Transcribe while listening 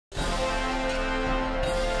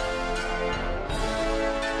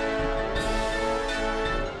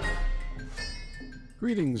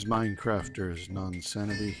Greetings, Minecrafters.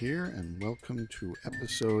 Nonsanity here, and welcome to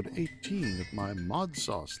episode 18 of my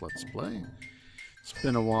Modsauce Let's Play. It's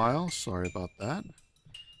been a while, sorry about that.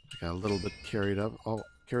 I got a little bit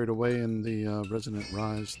carried away in the Resident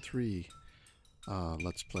Rise 3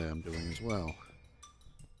 Let's Play I'm doing as well.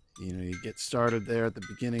 You know, you get started there at the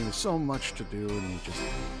beginning, there's so much to do, and you just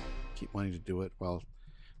keep wanting to do it. Well,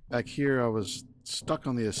 back here I was stuck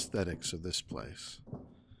on the aesthetics of this place.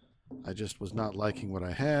 I just was not liking what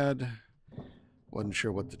I had, wasn't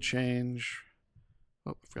sure what to change.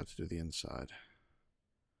 Oh, I forgot to do the inside.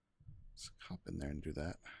 Let's hop in there and do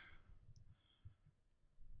that.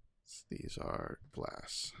 So these are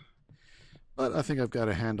glass. But I think I've got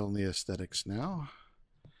a handle on the aesthetics now,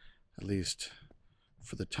 at least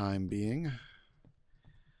for the time being.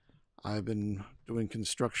 I've been doing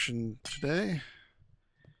construction today,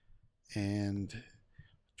 and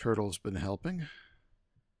Turtle's been helping.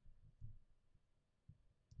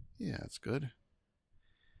 Yeah, it's good.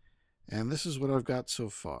 And this is what I've got so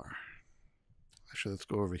far. Actually, let's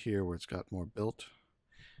go over here where it's got more built.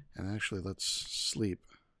 And actually, let's sleep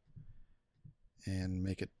and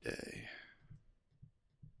make it day.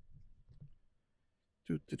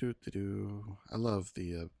 I love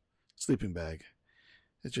the sleeping bag.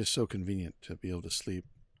 It's just so convenient to be able to sleep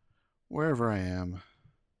wherever I am,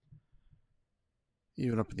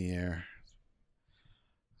 even up in the air.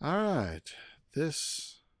 All right,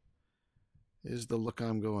 this is the look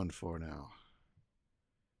I'm going for now.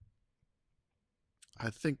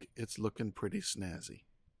 I think it's looking pretty snazzy.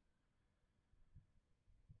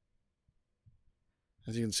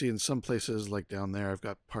 As you can see, in some places, like down there, I've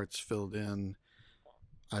got parts filled in.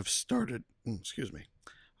 I've started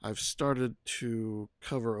to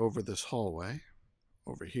cover over this hallway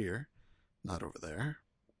over here, not over there.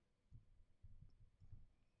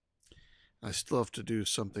 I still have to do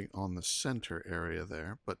something on the center area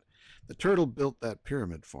there, but the turtle built that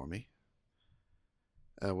pyramid for me.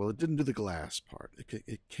 Well, it didn't do the glass part.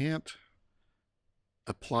 It can't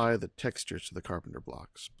apply the textures to the carpenter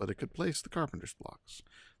blocks, but it could place the carpenter's blocks.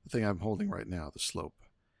 The thing I'm holding right now, the slope.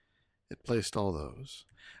 It placed all those.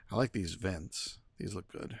 I like these vents. These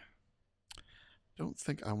look good. Don't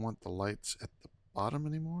think I want the lights at the bottom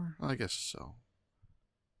anymore. I guess so.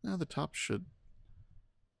 Now the top should...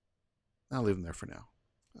 I'll leave them there for now.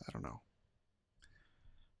 I don't know.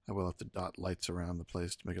 I will have to dot lights around the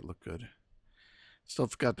place to make it look good. Still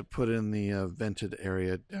forgot to put in the vented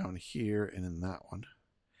area down here and in that one.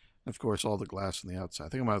 And of course, all the glass on the outside. I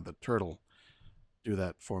think I'm going to have the turtle do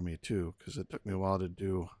that for me too, because it took me a while to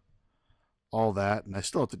do all that, and I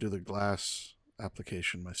still have to do the glass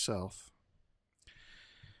application myself.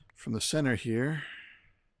 From the center here,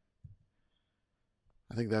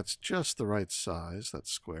 I think that's just the right size, that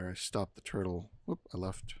square. I stopped the turtle. Whoop, I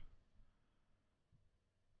left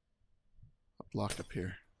a block up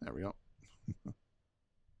here. There we go.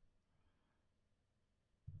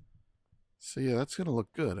 So yeah, that's going to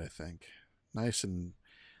look good, I think. Nice and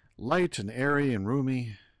light and airy and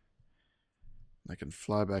roomy. I can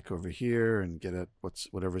fly back over here and get at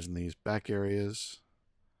whatever's in these back areas.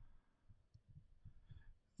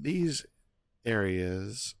 These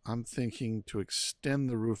areas, I'm thinking to extend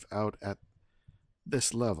the roof out at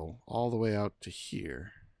this level, all the way out to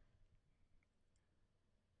here,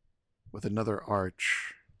 with another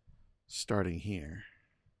arch starting here.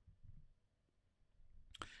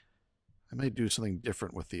 I may do something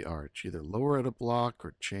different with the arch, either lower it a block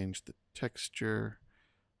or change the texture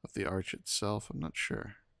of the arch itself. I'm not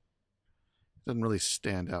sure. It doesn't really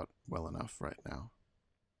stand out well enough right now.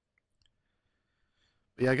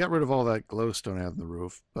 But yeah, I got rid of all that glowstone out on the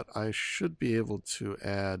roof, but I should be able to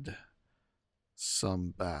add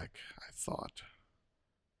some back, I thought.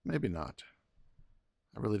 Maybe not.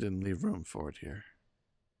 I really didn't leave room for it here.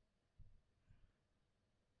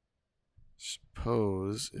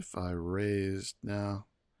 Suppose if I raised... No,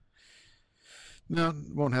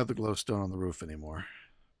 won't have the glowstone on the roof anymore.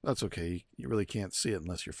 That's okay. You really can't see it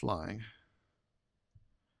unless you're flying.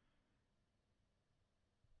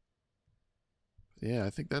 Yeah, I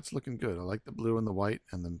think that's looking good. I like the blue and the white,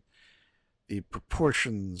 and then the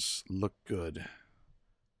proportions look good.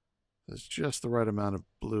 There's just the right amount of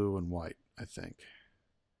blue and white, I think,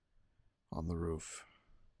 on the roof.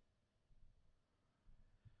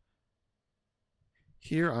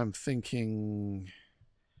 Here I'm thinking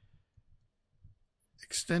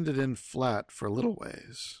extend it in flat for a little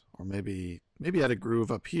ways, or maybe add a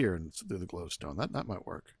groove up here and do the glowstone. That might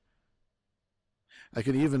work. I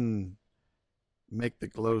could even make the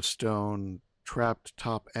glowstone trapped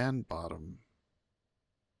top and bottom.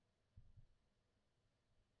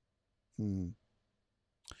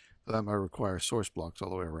 That might require source blocks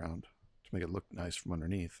all the way around to make it look nice from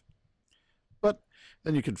underneath. But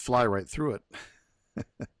then you could fly right through it.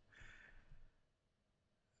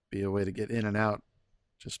 Be a way to get in and out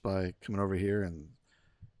just by coming over here and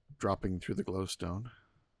dropping through the glowstone.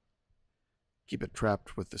 Keep it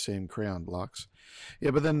trapped with the same crayon blocks.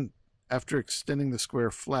 Yeah, but then after extending the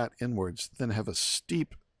square flat inwards, then have a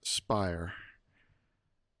steep spire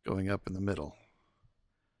going up in the middle.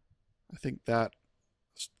 I think that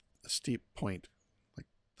a steep point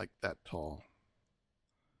like that tall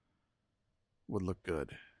would look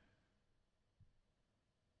good.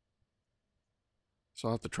 So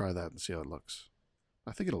I'll have to try that and see how it looks.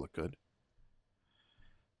 I think it'll look good.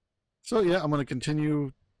 So yeah, I'm going to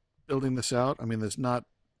continue building this out. I mean, there's not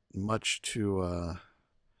much to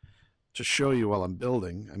show you while I'm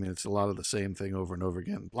building. I mean, it's a lot of the same thing over and over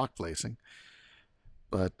again, block placing.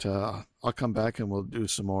 But I'll come back and we'll do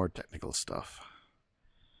some more technical stuff.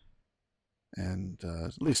 And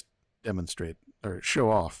at least demonstrate or show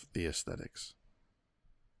off the aesthetics.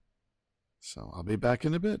 So I'll be back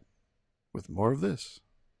in a bit with more of this.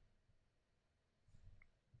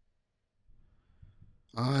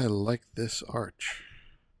 I like this arch.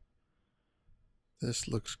 This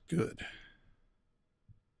looks good.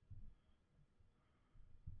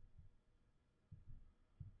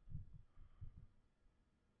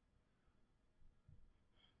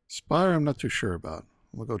 Spire I'm not too sure about.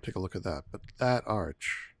 We'll go take a look at that. But that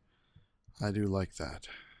arch, I do like that.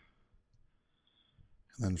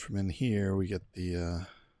 And then from in here we get the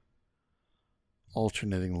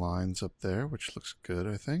alternating lines up there, which looks good,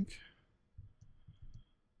 I think.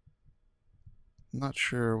 I'm not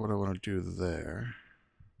sure what I want to do there.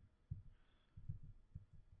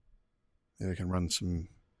 Maybe I can run something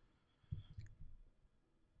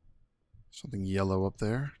yellow up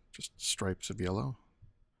there, just stripes of yellow.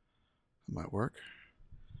 That might work.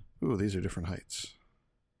 Ooh, these are different heights.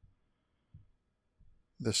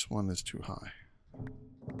 This one is too high.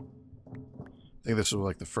 I think this was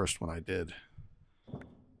like the first one I did.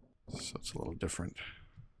 So it's a little different.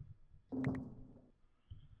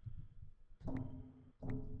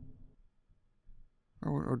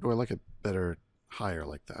 Or do I like it better higher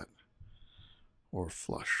like that? Or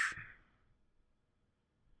flush?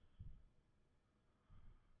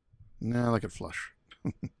 No, I like it flush.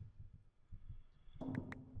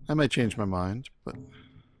 I might change my mind, but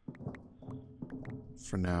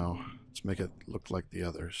for now, let's make it look like the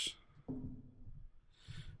others.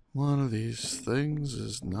 One of these things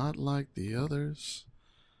is not like the others.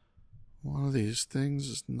 One of these things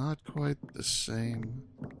is not quite the same.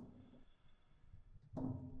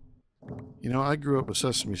 You know, I grew up with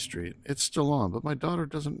Sesame Street. It's still on, but my daughter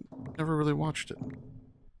never really watched it.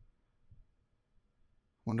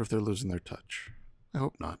 Wonder if they're losing their touch. I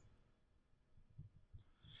hope not.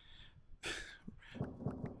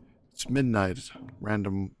 It's midnight.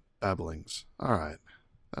 Random babblings. Alright.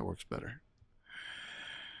 That works better.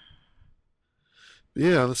 But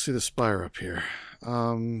yeah, let's see the spire up here.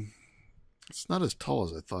 It's not as tall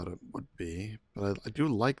as I thought it would be, but I do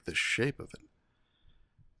like the shape of it.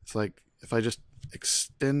 It's like, if I just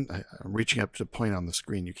extend, I'm reaching up to the point on the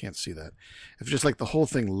screen, you can't see that. If just like the whole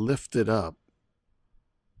thing lifted up,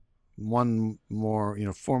 one more,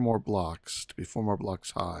 4 more blocks, to be 4 more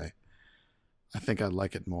blocks high, I think I'd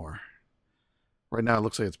like it more. Right now it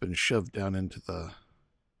looks like it's been shoved down into the...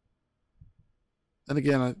 Then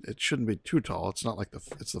again, it shouldn't be too tall. It's not like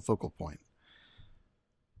it's the focal point.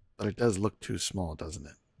 But it does look too small, doesn't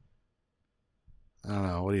it? I don't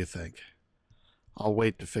know. What do you think? I'll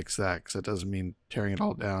wait to fix that, because that doesn't mean tearing it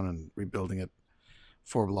all down and rebuilding it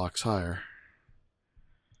 4 blocks higher.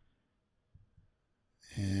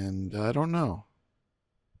 And I don't know.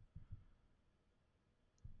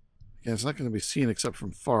 Again, it's not going to be seen except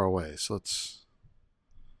from far away, so I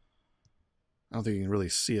don't think you can really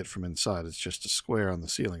see it from inside. It's just a square on the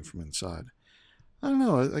ceiling from inside. I don't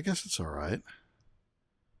know. I guess it's alright.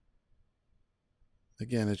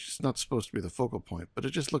 Again, it's just not supposed to be the focal point, but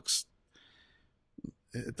it just looks...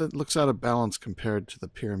 It looks out of balance compared to the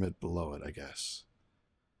pyramid below it, I guess.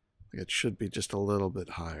 Like it should be just a little bit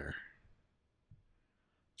higher.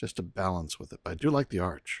 Just to balance with it. But I do like the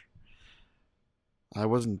arch. I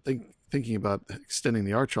wasn't thinking about extending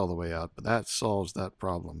the arch all the way out, but that solves that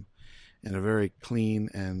problem in a very clean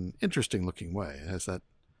and interesting looking way. It has that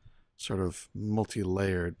sort of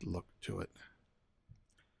multi-layered look to it.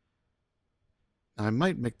 Now, I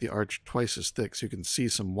might make the arch twice as thick so you can see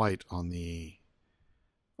some white on the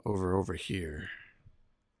over here.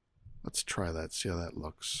 Let's try that, see how that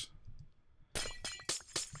looks.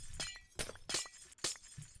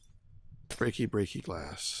 Breaky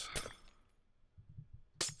glass.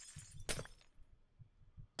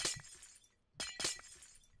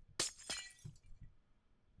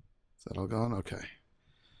 all gone? Okay.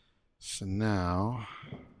 So now...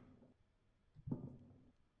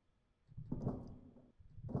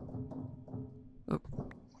 Oh,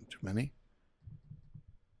 one too many.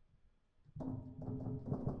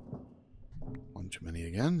 One too many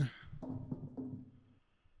again.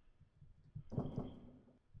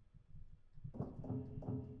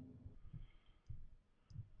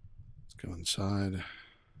 Let's go inside.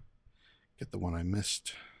 Get the one I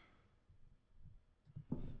missed.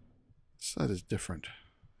 This side is different.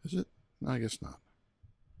 Is it? No, I guess not.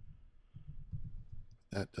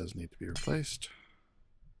 That does need to be replaced.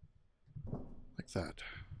 Like that.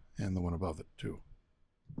 And the one above it, too.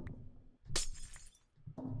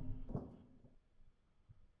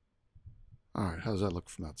 Alright, how does that look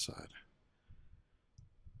from that side?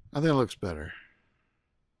 I think it looks better.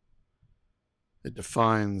 It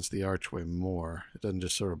defines the archway more. It doesn't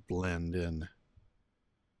just sort of blend in.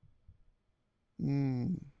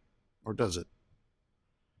 Or does it?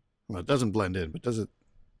 Well, it doesn't blend in, but does it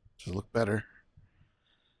look better?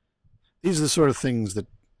 These are the sort of things that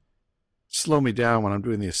slow me down when I'm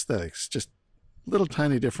doing the aesthetics. Just little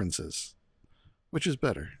tiny differences. Which is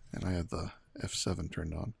better? And I have the F7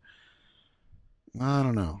 turned on. I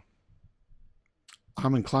don't know.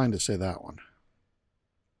 I'm inclined to say that one.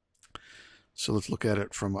 So let's look at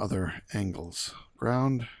it from other angles.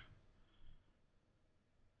 Ground.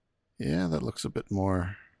 Yeah, that looks a bit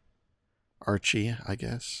more archy, I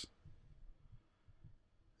guess.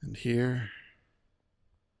 And here.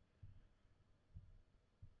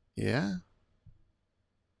 Yeah.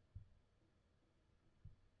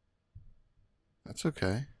 That's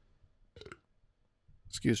okay.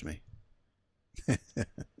 Excuse me.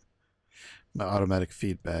 My automatic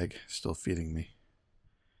feed bag still feeding me.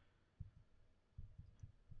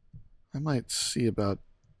 I might see about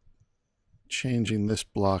changing this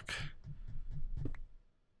block.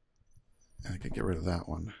 I could get rid of that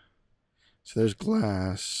one. So there's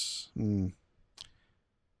glass. Be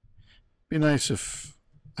nice if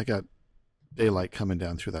I got daylight coming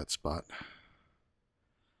down through that spot.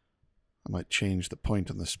 I might change the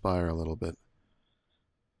point on the spire a little bit.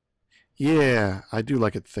 Yeah, I do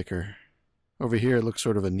like it thicker. Over here it looks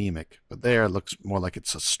sort of anemic, but there it looks more like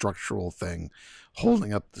it's a structural thing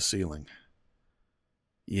holding up the ceiling.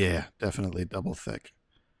 Yeah, definitely double thick.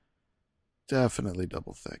 Definitely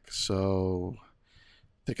double thick. So,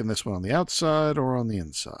 thicken this one on the outside or on the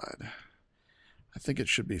inside. I think it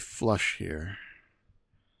should be flush here.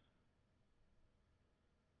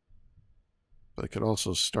 But it could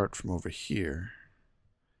also start from over here.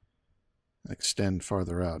 Extend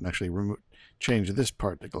farther out and actually change this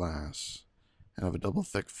part to glass. And have a double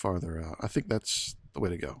thick farther out. I think that's the way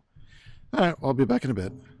to go. Alright, I'll be back in a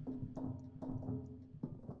bit.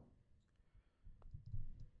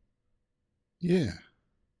 Yeah.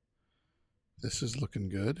 This is looking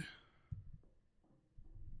good.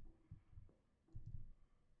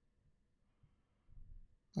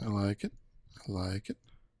 I like it. I like it.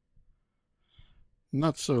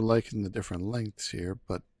 Not so liking the different lengths here,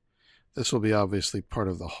 but this will be obviously part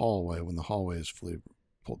of the hallway when the hallway is fully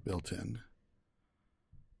built in.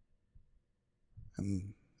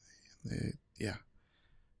 And yeah.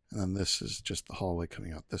 And then this is just the hallway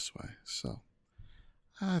coming out this way. So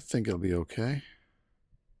I think it'll be okay.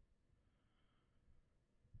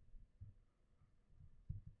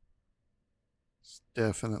 It's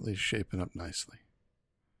definitely shaping up nicely.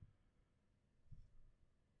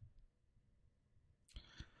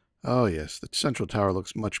 Oh yes, the central tower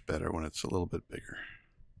looks much better when it's a little bit bigger.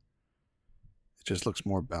 It just looks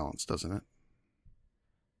more balanced, doesn't it?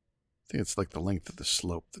 I think it's like the length of the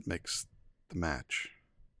slope that makes the match.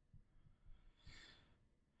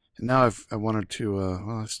 And now I wanted to,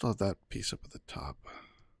 well, I still have that piece up at the top.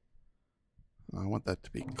 I want that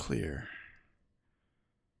to be clear.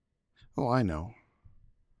 Oh, I know.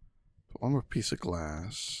 Put one more piece of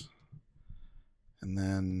glass. And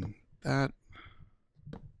then that.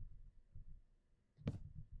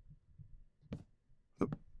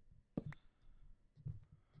 Oop.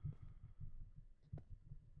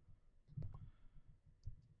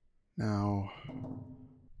 Now,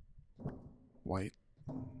 white.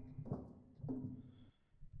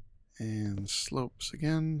 And slopes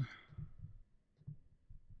again.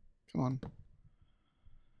 Come on.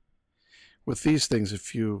 With these things,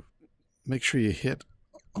 if you make sure you hit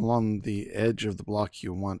along the edge of the block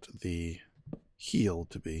you want the heel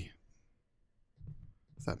to be,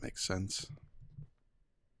 if that makes sense.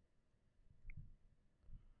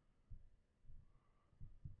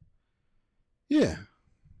 Yeah.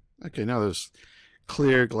 Okay, now there's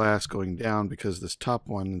clear glass going down because this top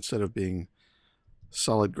one, instead of being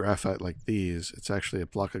solid graphite like these. It's actually a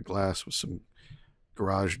block of glass with some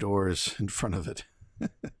garage doors in front of it.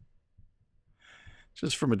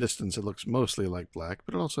 Just from a distance, it looks mostly like black,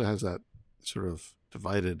 but it also has that sort of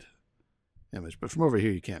divided image. But from over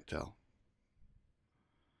here, you can't tell.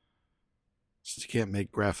 Since you can't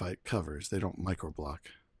make graphite covers, they don't microblock.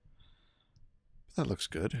 That looks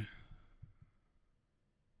good.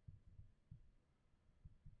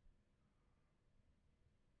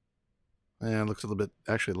 And it looks a little bit,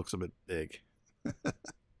 actually it looks a bit big.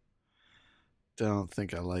 Don't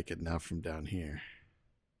think I like it now from down here.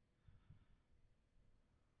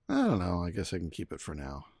 I don't know, I guess I can keep it for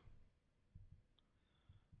now.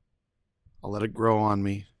 I'll let it grow on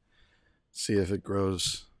me, see if it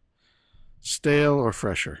grows stale or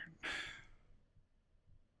fresher.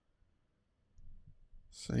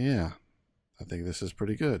 So yeah, I think this is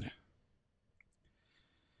pretty good.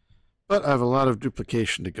 But I have a lot of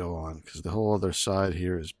duplication to go on because the whole other side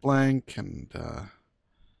here is blank, and I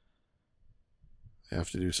have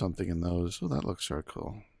to do something in those. Oh, that looks sort of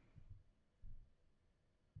cool.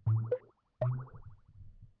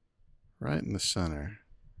 Right in the center.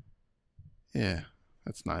 Yeah,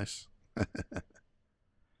 that's nice.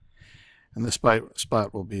 And this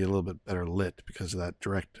spot will be a little bit better lit because of that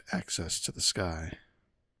direct access to the sky.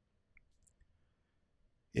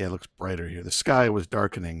 Yeah, it looks brighter here. The sky was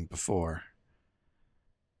darkening before.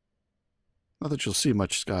 Not that you'll see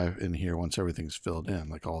much sky in here once everything's filled in,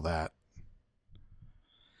 like all that.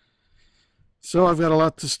 So I've got a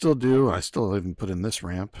lot to still do. I still haven't put in this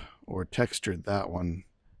ramp or textured that one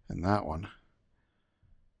and that one.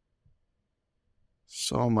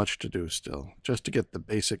 So much to do still, just to get the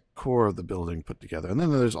basic core of the building put together. And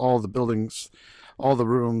then there's all the buildings, all the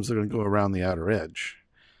rooms that are going to go around the outer edge.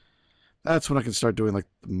 That's when I can start doing like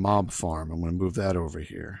the mob farm. I'm going to move that over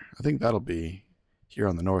here. I think that'll be here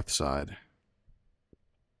on the north side.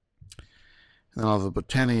 And then I'll have a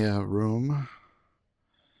Botania room.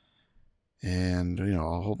 And, you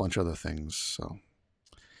know, a whole bunch of other things. So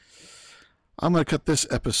I'm going to cut this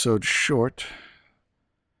episode short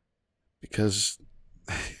because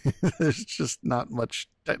there's just not much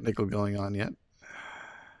technical going on yet.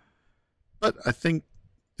 But I think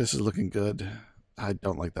this is looking good. I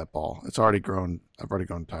don't like that ball. It's already grown. I've already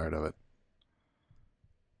grown tired of it.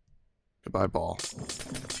 Goodbye, ball.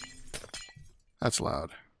 That's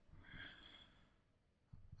loud.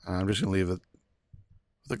 I'm just going to leave it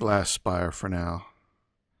with a glass spire for now.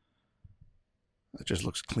 It just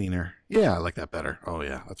looks cleaner. Yeah, I like that better. Oh,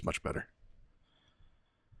 yeah, that's much better.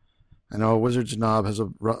 I know a wizard's knob has a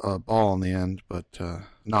ball on the end, but a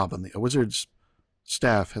wizard's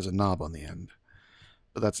staff has a knob on the end,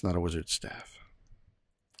 but that's not a wizard's staff.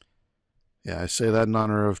 Yeah, I say that in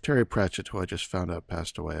honor of Terry Pratchett, who I just found out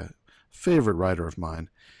passed away, a favorite writer of mine.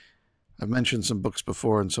 I've mentioned some books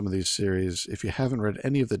before in some of these series. If you haven't read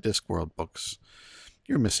any of the Discworld books,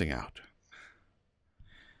 you're missing out.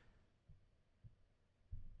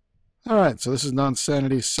 All right, so this is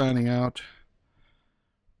Nonsanity signing out.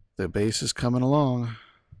 The base is coming along.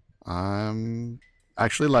 I'm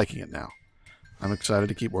actually liking it now. I'm excited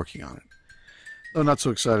to keep working on it. Though not so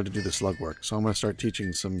excited to do the slug work, so I'm going to start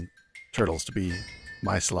teaching some turtles to be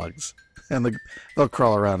my slugs. And they'll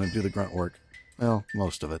crawl around and do the grunt work. Well,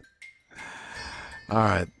 most of it.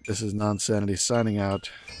 Alright, this is Nonsanity signing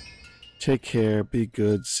out. Take care, be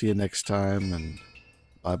good, see you next time, and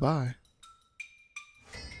bye-bye.